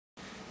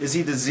is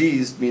he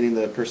diseased, meaning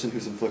the person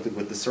who's inflicted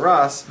with the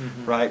saras,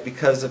 right,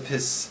 because of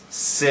his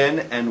sin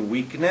and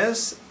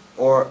weakness,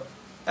 or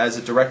as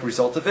a direct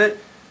result of it,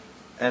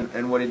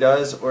 and what he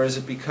does, or is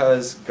it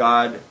because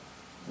God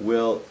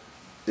will,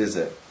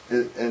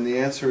 and the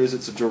answer is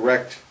it's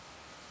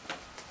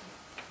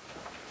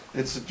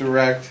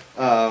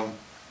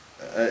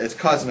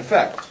cause and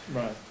effect.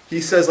 Right. He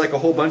says like a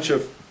whole bunch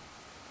of,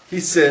 he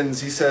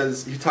sins,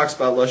 he talks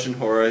about Lashon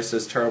Hora, he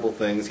says terrible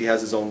things, he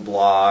has his own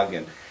blog,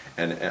 and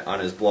on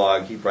his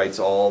blog he writes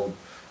all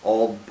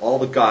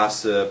the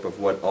gossip of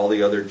what all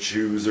the other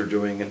Jews are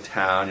doing in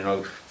town. You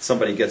know,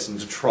 somebody gets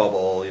into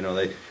trouble, you know,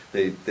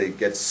 they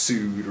get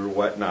sued or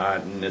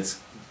whatnot, and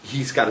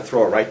he's got to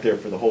throw it right there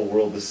for the whole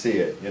world to see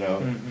it, you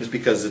know, just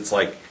because it's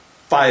like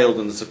filed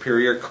in the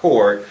superior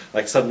court,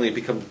 like suddenly it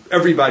becomes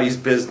everybody's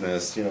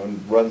business, you know,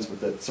 and runs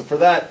with it. So for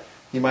that,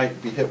 he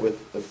might be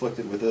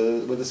afflicted with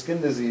a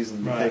skin disease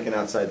and be taken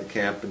outside the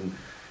camp and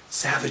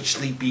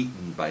savagely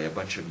beaten by a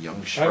bunch of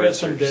young schweizers. I got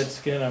some dead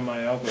skin on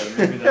my elbow.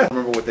 Maybe I don't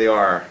remember what they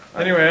are.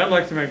 Anyway, I'd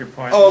like to make a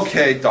point.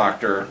 Okay,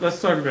 doctor.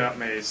 Let's talk about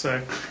me.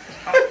 So,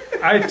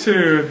 I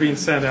too have been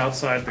sent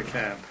outside the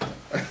camp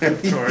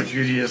of Torah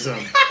Judaism.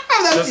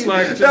 That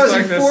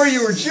was before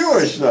you were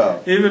Jewish,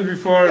 though. Even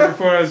before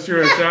I was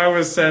Jewish, I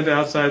was sent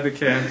outside the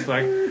camps.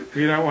 Like,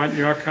 we don't want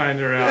your kind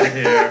around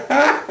here.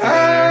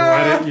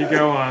 Why don't you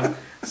go on?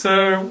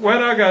 So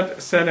when I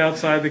got sent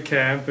outside the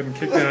camp and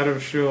kicked out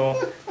of shul,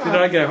 did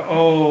I go,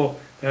 oh,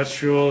 that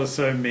shul is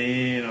so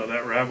mean, or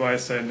that rabbi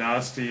is so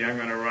nasty, I'm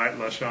going to write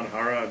Lashon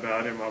Hara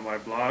about him on my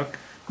blog?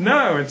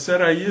 No,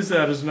 instead I used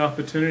that as an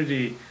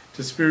opportunity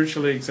to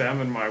spiritually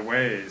examine my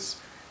ways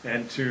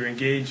and to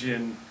engage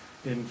in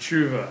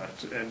tshuva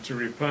and to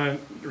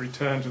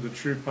return to the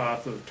true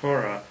path of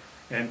Torah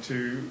and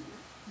to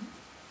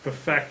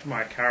perfect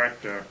my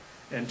character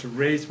and to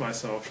raise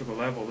myself to the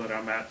level that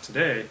I'm at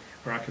today,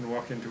 where I can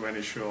walk into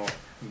any shul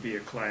and be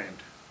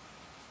acclaimed.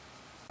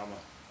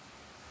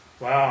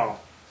 Wow,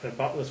 the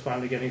Butler's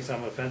finally getting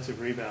some offensive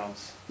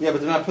rebounds. Yeah,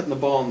 but they're not putting the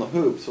ball in the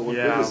hoop, so what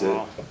good is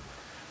it?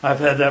 I've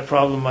had that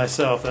problem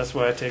myself. That's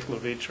why I take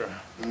Levitra.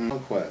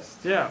 Conquest.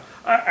 Yeah,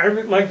 I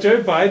like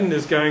Joe Biden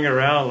is going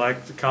around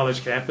like the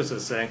college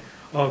campuses saying,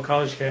 "Oh,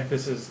 college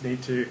campuses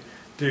need to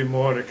do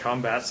more to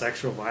combat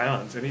sexual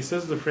violence," and he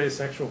says the phrase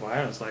 "sexual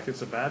violence" like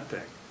it's a bad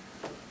thing.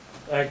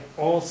 Like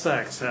all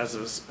sex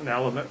has an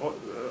element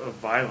of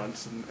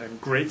violence,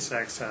 and great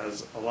sex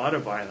has a lot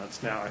of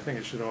violence. Now, I think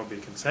it should all be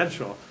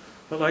consensual,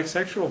 but like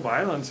sexual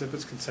violence, if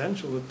it's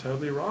consensual, it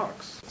totally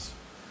rocks.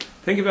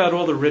 Think about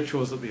all the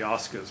rituals at the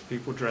Oscars.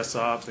 People dress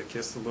up, they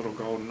kiss the little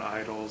golden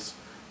idols.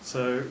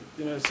 So,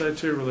 you know, so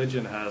too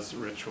religion has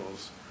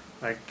rituals.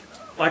 I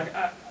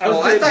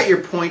thought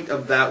your point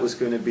of that was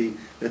going to be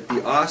that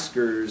the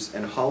Oscars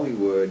and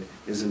Hollywood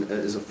is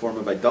a form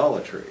of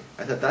idolatry.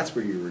 I thought that's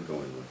where you were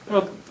going with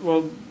that.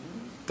 Well,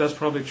 that's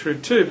probably true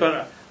too.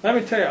 But let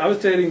me tell you, I was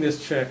dating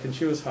this chick, and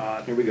she was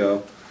hot. Here we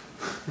go.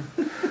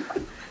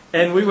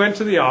 And we went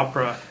to the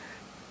opera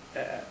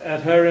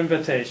at her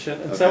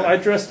invitation, and so I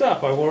dressed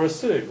up. I wore a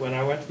suit when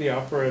I went to the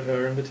opera at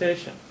her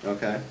invitation.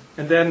 Okay.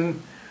 And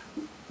then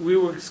we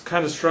were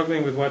kind of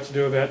struggling with what to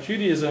do about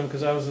Judaism,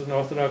 because I was an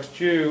Orthodox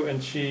Jew,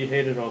 and she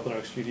hated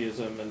Orthodox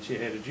Judaism, and she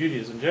hated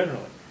Judaism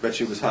generally. But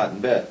she was hot in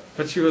bed.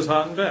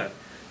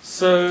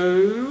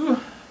 So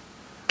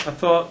I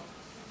thought,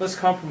 let's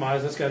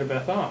compromise. Let's go to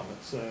Beth Am.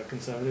 It's a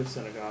conservative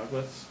synagogue.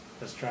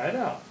 Let's try it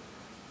out.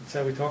 And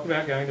so we talk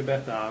about going to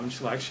Beth Am.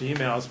 She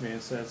emails me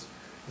and says,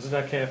 "Is it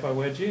okay if I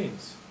wear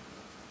jeans?"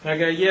 And I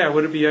go, "Yeah,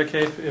 would it be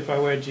okay if I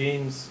wear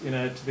jeans, you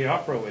know, to the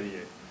opera with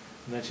you?"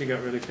 And then she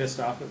got really pissed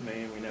off at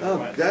me, and we never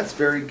went. That's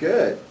very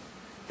good.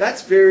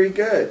 That's very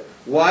good.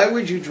 Why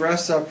would you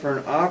dress up for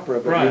an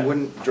opera, but you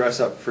wouldn't dress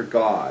up for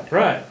God?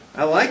 Right.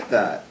 I like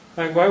that.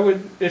 Like, why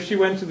would, if she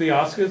went to the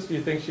Oscars, do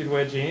you think she'd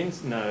wear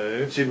jeans?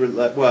 No. She would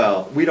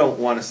well, we don't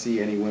want to see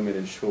any women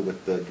in shul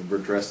with the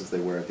dresses they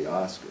wear at the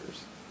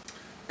Oscars.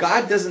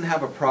 God doesn't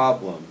have a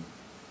problem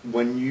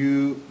when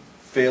you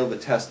fail the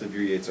test of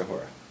your Yetzer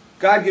Hora.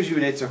 God gives you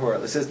an Yetzer Hora.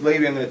 It says,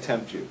 "Maybe I'm going to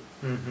tempt you.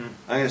 I'm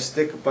going to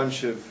stick a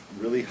bunch of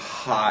really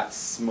hot,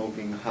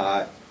 smoking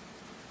hot,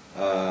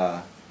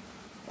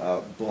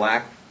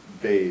 black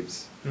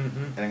babes, and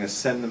I'm going to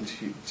send them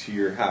to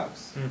your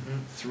house.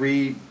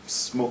 3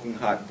 smoking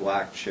hot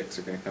black chicks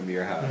are going to come to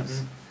your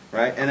house,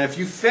 right? And if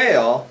you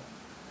fail,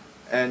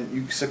 and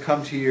you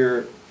succumb to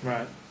your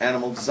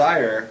animal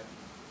desire,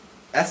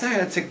 that's not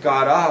going to tick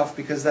God off,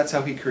 because that's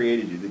how He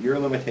created you. That your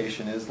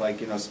limitation is like,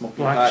 you know,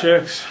 smoking hot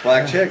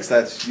black chicks.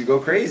 That's, you go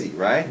crazy,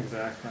 right?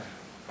 Exactly.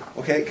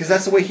 Okay, because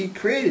that's the way He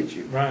created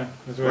you. Right.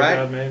 That's the way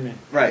God made me.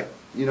 Right.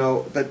 You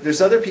know, but there's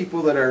other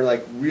people that are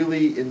like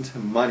really into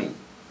money.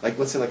 Like,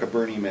 let's say like a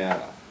Bernie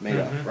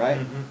Madoff, right?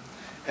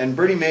 And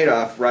Bernie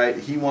Madoff, right,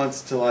 he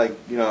wants to, like,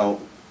 you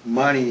know,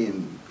 money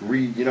and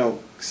greed, you know,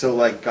 so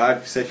like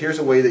God said, here's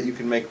a way that you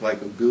can make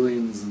like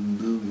billions and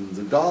billions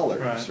of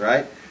dollars,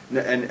 right?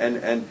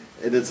 And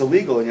it's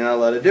illegal and you're not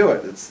allowed to do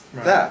it. It's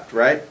theft,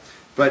 right?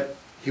 But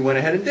he went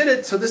ahead and did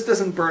it, so this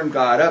doesn't burn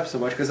God up so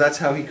much because that's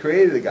how he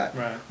created the guy.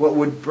 Right. What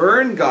would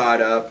burn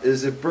God up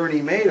is if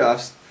Bernie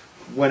Madoff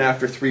went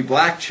after 3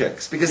 black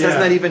chicks, because that's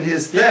not even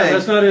his thing. Yeah,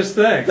 that's not his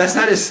thing. That's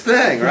not his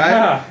thing, right?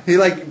 Yeah. He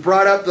like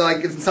brought up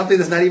like something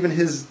that's not even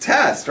his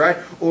test, right?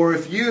 Or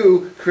if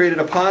you created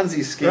a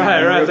Ponzi scheme.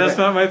 Right, that's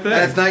not my thing.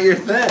 That's not your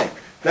thing.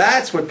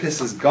 That's what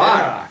pisses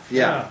God off.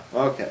 Yeah.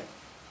 Okay.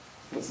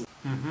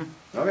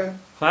 Okay.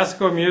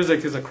 Classical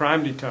music is a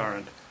crime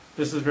deterrent.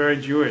 This is very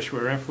Jewish.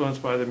 We're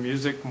influenced by the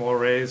music,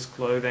 mores,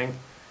 clothing,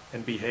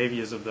 and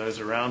behaviors of those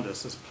around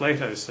us. As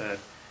Plato said,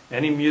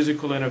 any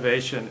musical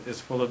innovation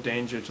is full of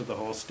danger to the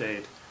whole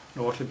state,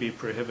 and ought to be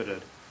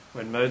prohibited.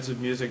 When modes of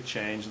music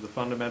change, the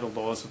fundamental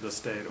laws of the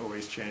state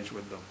always change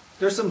with them.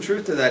 There's some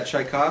truth to that.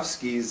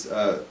 Tchaikovsky's,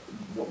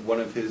 one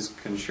of his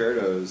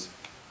concertos,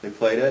 they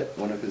played it,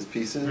 one of his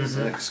pieces,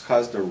 and it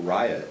caused a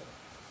riot.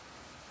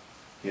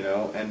 You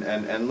know,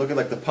 and look at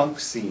like the punk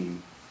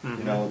scene.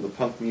 You know, the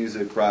punk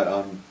music brought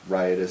on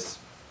riotous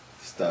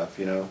stuff,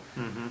 you know,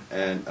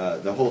 and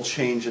the whole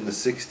change in the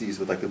 '60s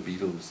with like the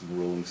Beatles and the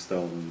Rolling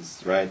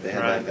Stones, right? They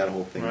had that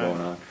whole thing going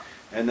on,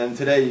 and then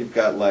today you've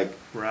got like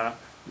rap.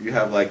 You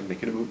have like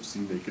making a move,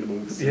 making a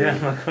move. Yeah,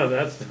 look how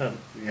that's done.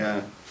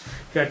 Yeah,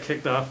 got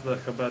kicked off the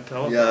Chabad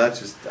telephone. Yeah, that's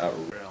just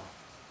outrageous.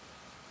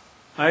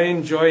 I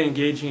enjoy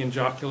engaging in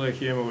jocular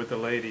humor with the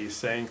ladies,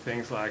 saying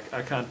things like,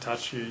 "I can't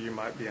touch you, you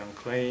might be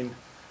unclean,"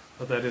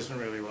 but that isn't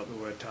really what the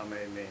word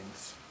tameh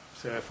means.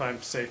 So if I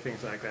say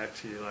things like that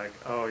to you, like,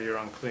 "Oh, you're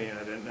unclean,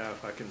 I didn't know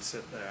if I can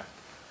sit there,"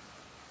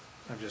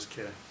 I'm just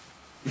kidding.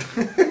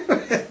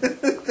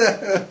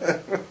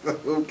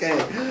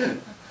 Okay.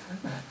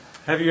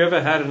 Have you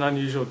ever had an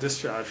unusual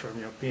discharge from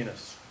your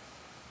penis?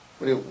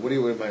 What do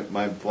you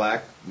my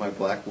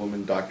black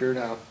woman doctor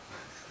now?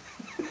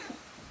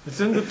 It's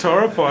in the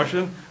Torah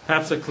portion.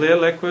 Perhaps a clear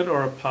liquid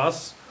or a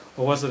pus,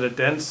 or was it a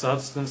dense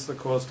substance that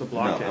caused a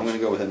blockage? No, I'm going to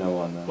go with a no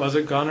on that. Was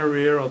it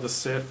gonorrhea or the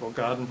SIF or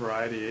garden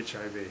variety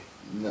HIV?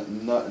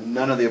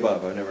 None of the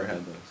above. I've never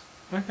had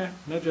those. Okay,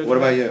 no judgment. What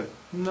about you?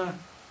 No.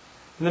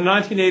 In the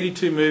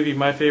 1982 movie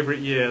My Favorite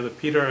Year, the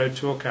Peter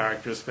O'Toole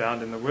character is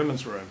found in the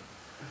women's room.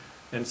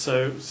 And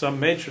so some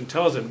matron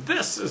tells him,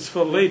 "This is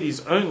for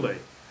ladies only."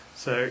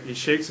 So he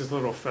shakes his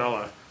little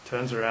fella,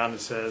 turns around and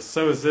says,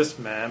 "So is this,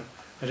 ma'am.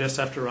 I just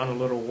have to run a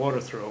little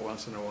water through it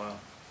once in a while."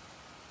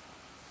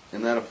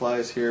 And that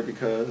applies here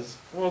because?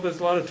 Well, there's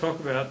a lot of talk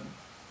about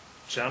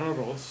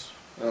genitals.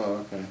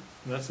 Oh, okay.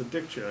 And that's a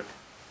dick joke.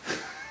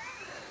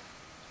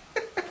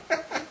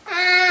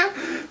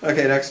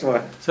 Okay, next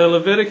one. So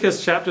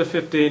Leviticus chapter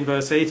 15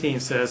 verse 18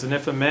 says, "And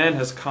if a man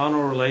has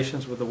carnal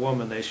relations with a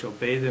woman, they shall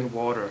bathe in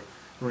water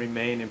and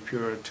remain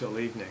impure till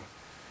evening."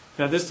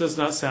 Now this does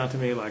not sound to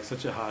me like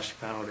such a harsh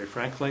penalty.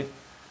 Frankly,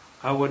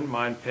 I wouldn't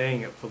mind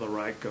paying it for the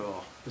right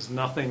girl. There's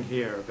nothing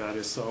here about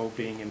his soul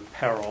being in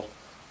peril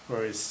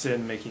or his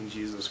sin making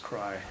Jesus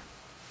cry.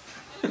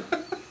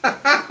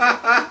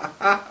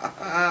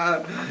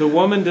 The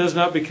woman does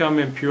not become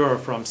impure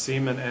from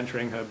semen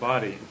entering her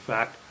body. In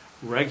fact,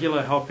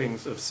 regular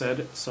helpings of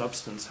said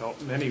substance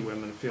help many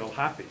women feel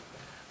happy.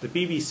 The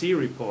BBC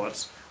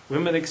reports,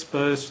 women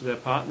exposed to their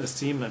partner's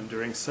semen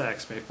during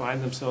sex may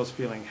find themselves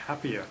feeling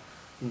happier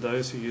than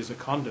those who use a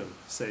condom,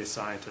 say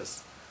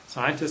scientists.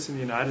 Scientists in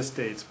the United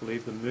States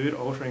believe the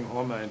mood-altering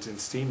hormones in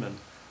semen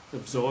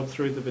absorbed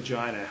through the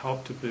vagina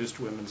help to boost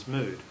women's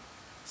mood.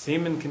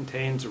 Semen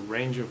contains a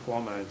range of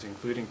hormones,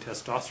 including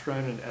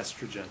testosterone and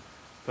estrogen,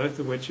 both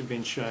of which have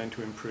been shown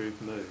to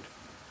improve mood.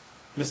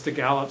 Mr.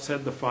 Gallup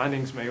said the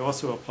findings may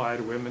also apply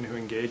to women who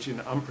engage in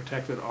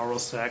unprotected oral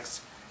sex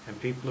and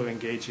people who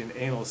engage in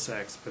anal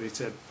sex, but he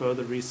said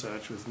further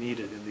research was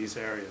needed in these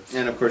areas.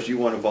 And of course you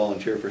want to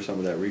volunteer for some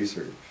of that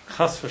research.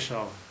 Chas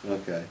v'shalom.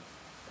 Okay.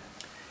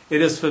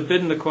 It is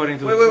forbidden according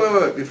to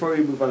Wait. Before we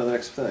move on to the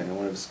next thing, I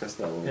want to discuss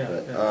that a little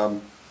bit.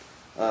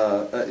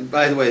 Yeah.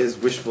 By the way, his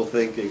wishful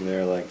thinking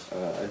there, like,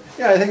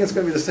 I think it's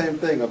going to be the same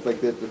thing. If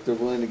they're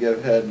willing to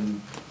give head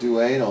and do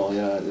anal,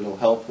 it'll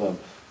help them.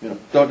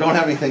 Don't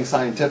have anything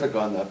scientific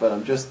on that, but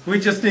We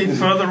just need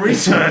further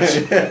research.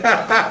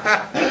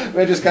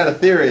 We just got a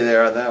theory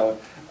there on that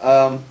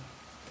one.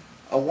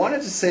 I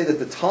wanted to say that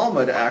the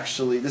Talmud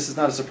actually, this is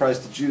not a surprise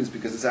to Jews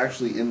because it's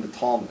actually in the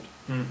Talmud.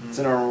 Mm-hmm. It's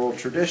in our oral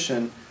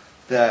tradition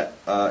that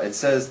it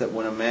says that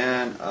when a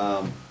man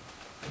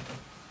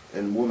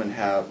and woman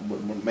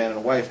when a man and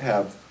a wife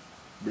have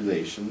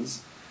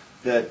relations,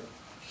 that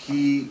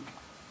he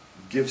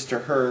gives to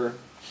her,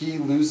 he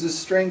loses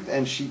strength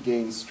and she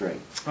gains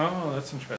strength. Oh, that's interesting.